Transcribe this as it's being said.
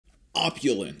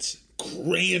opulence,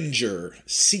 grandeur,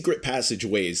 secret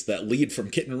passageways that lead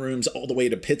from kitten rooms all the way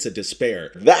to pits of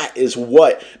despair. That is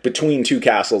what Between Two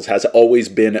Castles has always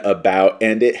been about,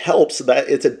 and it helps that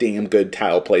it's a damn good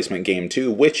tile placement game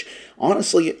too, which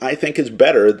honestly I think is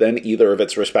better than either of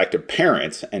its respective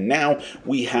parents. And now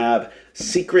we have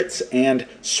Secrets and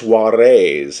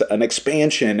Soirees, an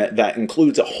expansion that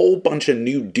includes a whole bunch of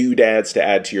new doodads to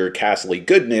add to your castle-y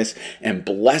goodness, and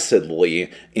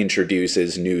blessedly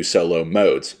introduces new solo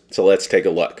modes. So let's take a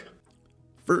look.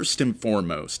 First and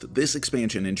foremost, this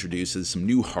expansion introduces some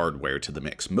new hardware to the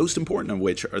mix, most important of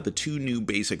which are the two new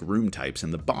basic room types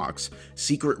in the box.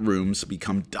 Secret rooms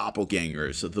become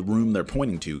doppelgangers of the room they're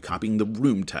pointing to, copying the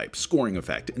room type, scoring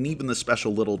effect, and even the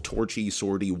special little torchy,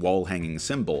 swordy, wall-hanging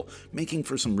symbol, making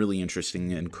for some really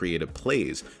interesting and creative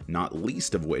plays, not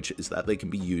least of which is that they can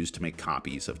be used to make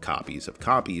copies of copies of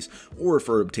copies, or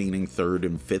for obtaining third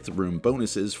and fifth room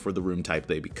bonuses for the room type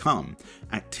they become.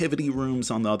 Activity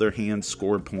rooms, on the other hand,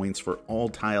 score points for all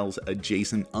tiles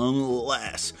adjacent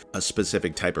unless a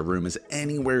specific type of room is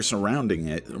anywhere surrounding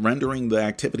it, rendering the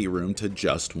activity room to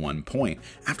just 1 point.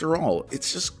 After all,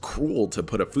 it's just cruel to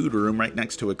put a food room right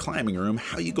next to a climbing room.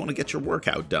 How are you going to get your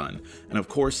workout done? And of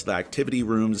course, the activity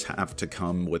rooms have to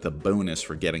come with a bonus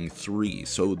for getting 3,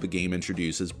 so the game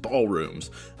introduces ballrooms,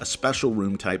 a special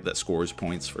room type that scores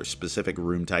points for specific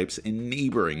room types in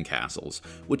neighboring castles,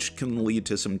 which can lead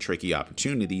to some tricky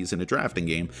opportunities in a drafting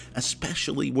game,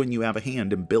 especially when you have a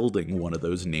hand in building one of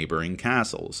those neighboring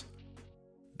castles.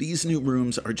 These new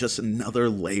rooms are just another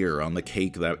layer on the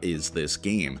cake that is this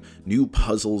game. New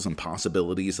puzzles and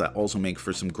possibilities that also make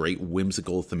for some great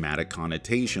whimsical thematic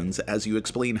connotations as you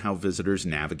explain how visitors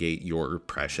navigate your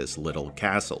precious little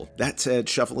castle. That said,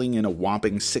 shuffling in a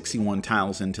whopping 61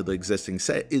 tiles into the existing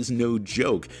set is no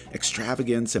joke.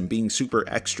 Extravagance and being super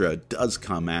extra does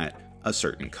come at a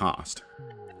certain cost.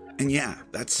 And yeah,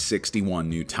 that's 61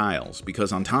 new tiles,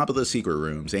 because on top of the secret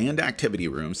rooms and activity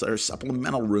rooms, there are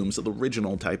supplemental rooms of the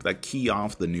original type that key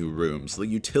off the new rooms, the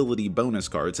utility bonus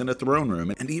cards, and a throne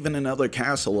room, and even another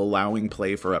castle allowing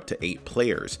play for up to 8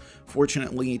 players.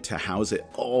 Fortunately, to house it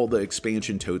all, the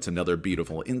expansion totes another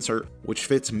beautiful insert, which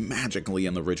fits magically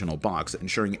in the original box,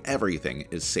 ensuring everything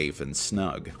is safe and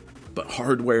snug. But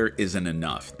hardware isn't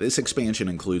enough. This expansion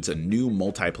includes a new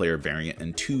multiplayer variant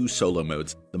and 2 solo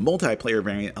modes. The multiplayer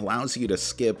variant allows you to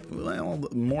skip, well,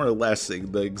 more or less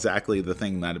exactly the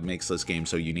thing that makes this game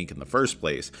so unique in the first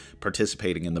place,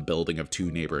 participating in the building of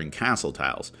 2 neighboring castle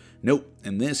tiles. Nope,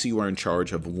 in this you are in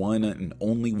charge of one and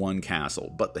only one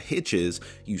castle, but the hitch is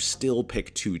you still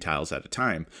pick 2 tiles at a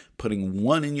time, putting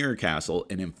one in your castle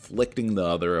and inflicting the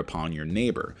other upon your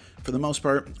neighbor. For the most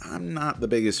part, I'm not the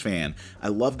biggest fan. I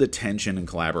love the tension and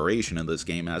collaboration in this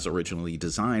game as originally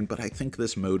designed, but I think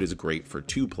this mode is great for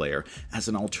 2-player as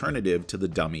an alternative to the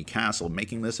dummy castle,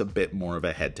 making this a bit more of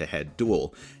a head-to-head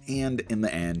duel, and in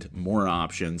the end, more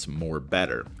options, more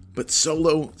better. But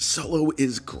solo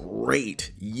is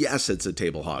great. Yes, it's a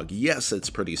table hog. Yes, it's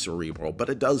pretty cerebral, but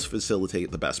it does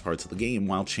facilitate the best parts of the game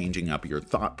while changing up your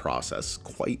thought process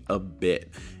quite a bit.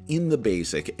 In the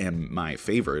basic, and my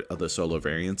favorite of the solo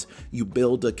variants, you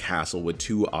build a castle with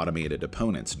 2 automated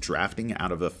opponents, drafting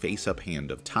out of a face-up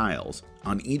hand of tiles.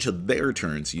 On each of their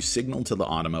turns, you signal to the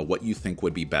automa what you think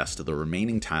would be best of the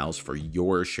remaining tiles for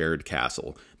your shared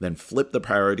castle. Then flip the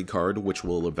priority card, which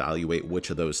will evaluate which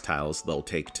of those tiles they'll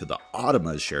take to the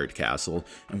automa's shared castle,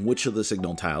 and which of the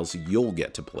signal tiles you'll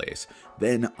get to place.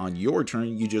 Then, on your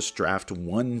turn, you just draft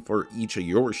 1 for each of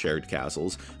your shared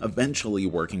castles, eventually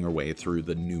working your way through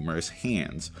the numerous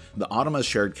hands. The automa's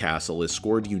shared castle is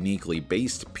scored uniquely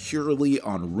based purely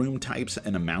on room types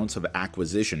and amounts of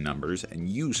acquisition numbers, and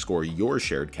you score your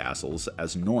shared castles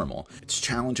as normal. It's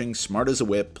challenging, smart as a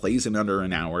whip, plays in under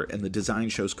an hour, and the design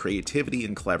shows creativity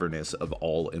and cleverness of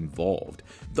all involved.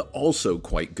 The also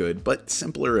quite good, but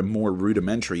simpler and more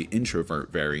rudimentary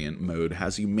introvert variant mode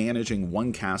has you managing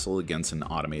 1 castle against an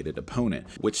automated opponent,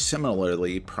 which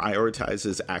similarly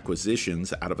prioritizes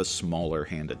acquisitions out of a smaller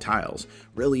hand of tiles.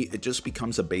 Really, it just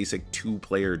becomes a basic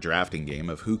 2-player drafting game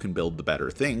of who can build the better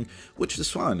thing, which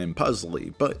is fun and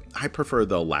puzzly, but I prefer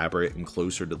the elaborate and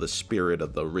closer to the spirit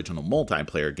of the original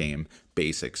multiplayer game,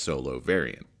 basic solo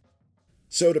variant.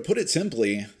 So to put it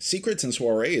simply, Secrets and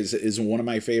Soirees is one of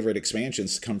my favorite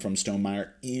expansions to come from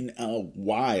Stonemaier in a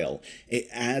while. It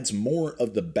adds more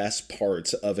of the best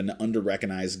parts of an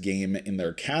under-recognized game in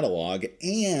their catalog,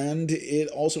 and it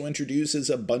also introduces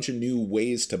a bunch of new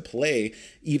ways to play,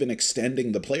 even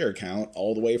extending the player count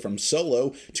all the way from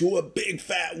solo to a big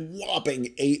fat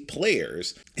whopping 8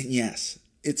 players. And yes,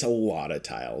 It's a lot of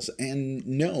tiles, and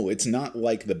no, it's not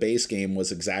like the base game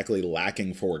was exactly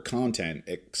lacking for content,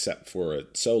 except for a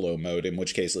solo mode, in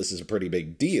which case this is a pretty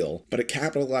big deal, but it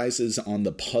capitalizes on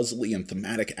the puzzly and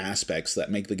thematic aspects that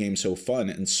make the game so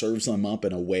fun and serves them up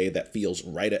in a way that feels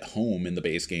right at home in the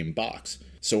base game box.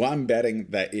 So I'm betting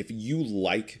that if you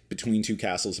like Between Two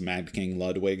Castles and Mad King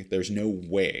Ludwig, there's no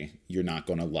way you're not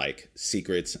going to like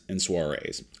Secrets and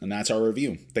Soirees. And that's our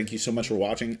review. Thank you so much for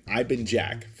watching. I've been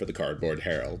Jack for the Cardboard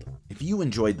Herald. If you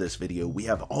enjoyed this video, we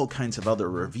have all kinds of other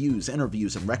reviews,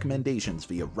 interviews, and recommendations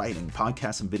via writing,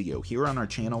 podcast, and video here on our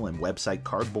channel and website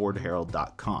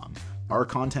cardboardherald.com. Our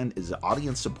content is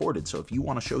audience supported, so if you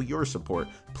want to show your support,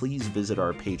 please visit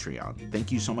our Patreon.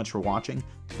 Thank you so much for watching.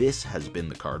 This has been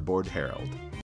the Cardboard Herald.